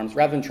false alarms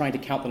rather than trying to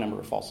count the number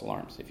of false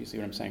alarms, if you see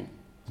what I'm saying.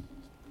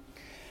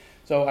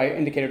 So I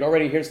indicated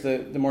already, here's the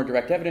more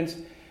direct evidence.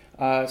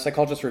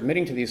 Psychologists are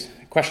admitting to these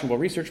questionable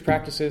research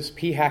practices,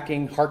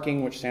 p-hacking,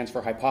 harking, which stands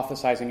for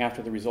hypothesizing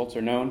after the results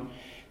are known.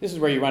 This is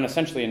where you run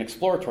essentially an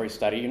exploratory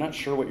study. You're not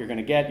sure what you're going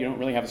to get. You don't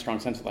really have a strong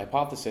sense of the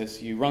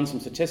hypothesis. You run some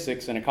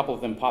statistics, and a couple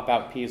of them pop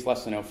out p is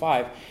less than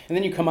 0.5, and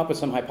then you come up with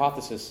some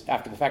hypothesis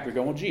after the fact. You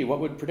go, well, gee,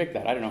 what would predict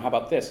that? I don't know. How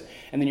about this?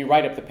 And then you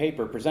write up the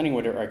paper presenting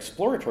what are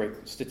exploratory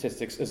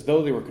statistics as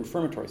though they were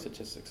confirmatory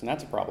statistics, and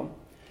that's a problem.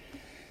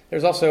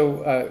 There's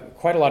also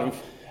quite a lot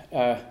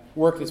of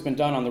work that's been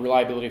done on the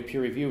reliability of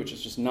peer review, which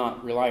is just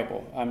not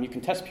reliable. You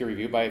can test peer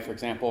review by, for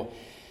example,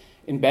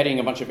 embedding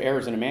a bunch of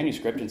errors in a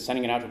manuscript and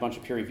sending it out to a bunch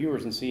of peer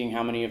reviewers and seeing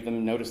how many of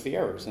them notice the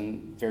errors,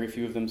 and very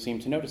few of them seem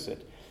to notice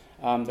it.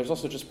 There's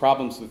also just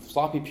problems with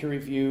sloppy peer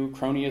review,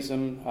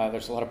 cronyism.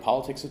 There's a lot of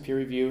politics of peer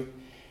review.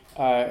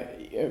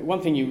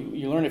 One thing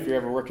you learn if you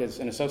ever work as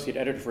an associate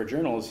editor for a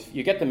journal is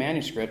you get the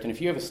manuscript, and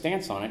if you have a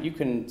stance on it, you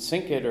can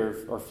sink it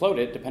or float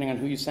it depending on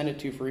who you send it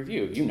to for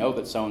review. You know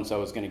that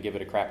so-and-so is going to give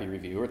it a crappy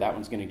review, or that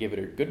one's going to give it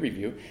a good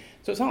review.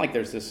 So it's not like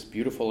there's this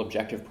beautiful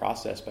objective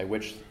process by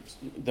which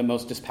the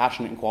most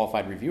dispassionate and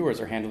qualified reviewers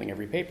are handling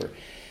every paper.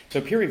 So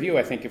peer review,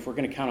 I think, if we're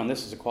going to count on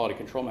this as a quality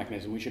control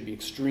mechanism, we should be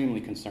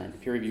extremely concerned.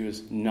 Peer review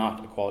is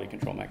not a quality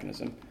control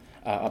mechanism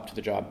up to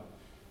the job.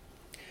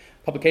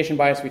 Publication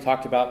bias we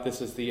talked about.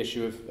 This is the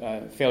issue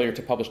of failure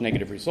to publish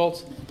negative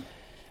results.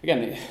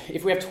 Again,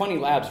 if we have 20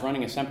 labs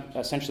running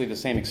essentially the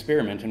same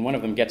experiment and one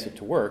of them gets it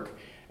to work,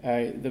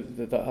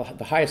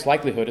 the highest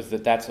likelihood is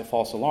that that's a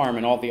false alarm,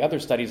 and all the other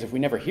studies, if we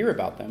never hear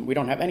about them, we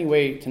don't have any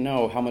way to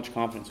know how much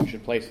confidence we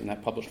should place in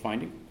that published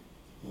finding.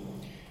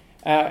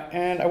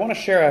 And I want to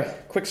share a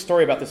quick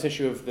story about this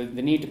issue of the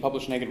need to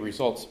publish negative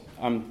results.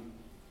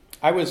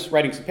 I was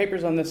writing some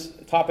papers on this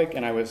topic,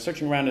 and I was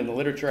searching around in the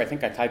literature. I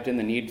think I typed in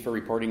the need for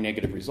reporting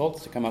negative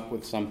results to come up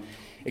with some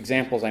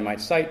examples I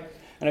might cite.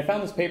 And I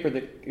found this paper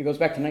that goes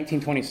back to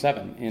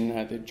 1927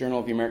 in the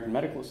Journal of the American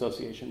Medical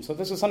Association. So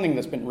this is something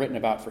that's been written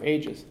about for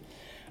ages.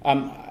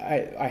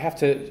 I have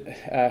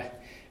to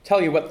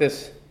tell you what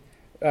this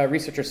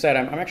researcher said.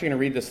 I'm actually going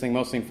to read this thing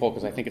mostly in full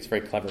because I think it's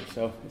very clever.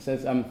 So it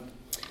says,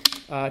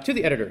 to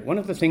the editor, one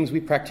of the things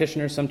we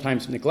practitioners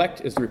sometimes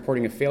neglect is the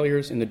reporting of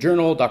failures. In the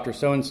journal, Dr.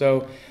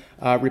 So-and-so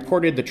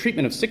reported the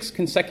treatment of 6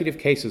 consecutive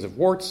cases of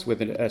warts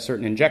with a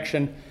certain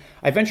injection.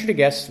 I venture to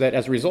guess that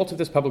as a result of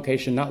this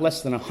publication, not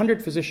less than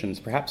 100 physicians,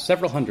 perhaps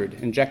several hundred,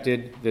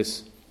 injected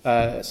this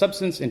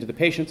substance into the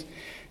patients.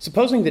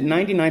 Supposing that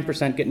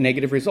 99% get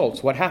negative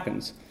results, what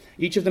happens?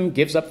 Each of them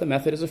gives up the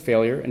method as a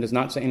failure and does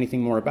not say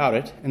anything more about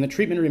it, and the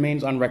treatment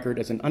remains on record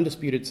as an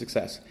undisputed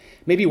success.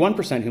 Maybe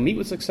 1% who meet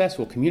with success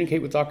will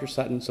communicate with Dr.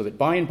 Sutton so that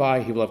by and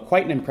by he will have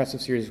quite an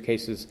impressive series of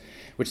cases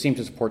which seem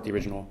to support the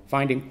original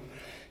finding.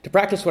 To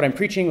practice what I'm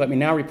preaching, let me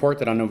now report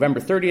that on November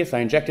 30th, I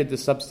injected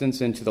this substance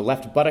into the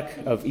left buttock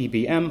of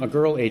EBM, a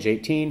girl age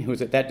 18, who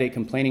was at that date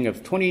complaining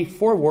of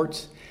 24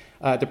 warts.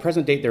 At the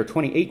present date, there are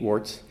 28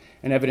 warts,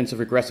 and evidence of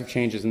regressive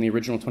changes in the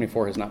original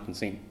 24 has not been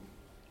seen.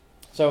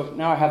 So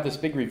now I have this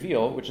big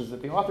reveal, which is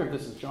that the author of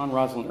this is John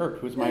Rosalind Earp,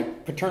 who is my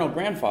paternal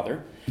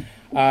grandfather.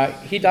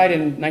 He died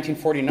in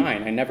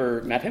 1949. I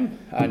never met him.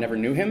 I never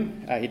knew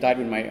him. He died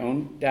when my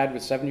own dad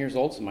was 7 years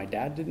old, so my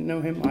dad didn't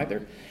know him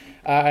either.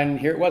 And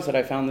here it was that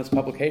I found this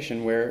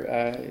publication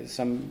where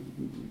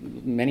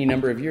many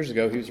number of years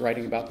ago he was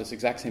writing about this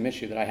exact same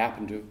issue that I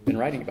happened to have been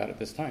writing about at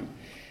this time.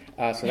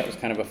 So that was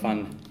kind of a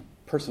fun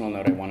personal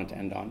note I wanted to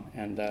end on.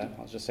 And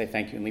I'll just say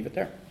thank you and leave it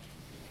there.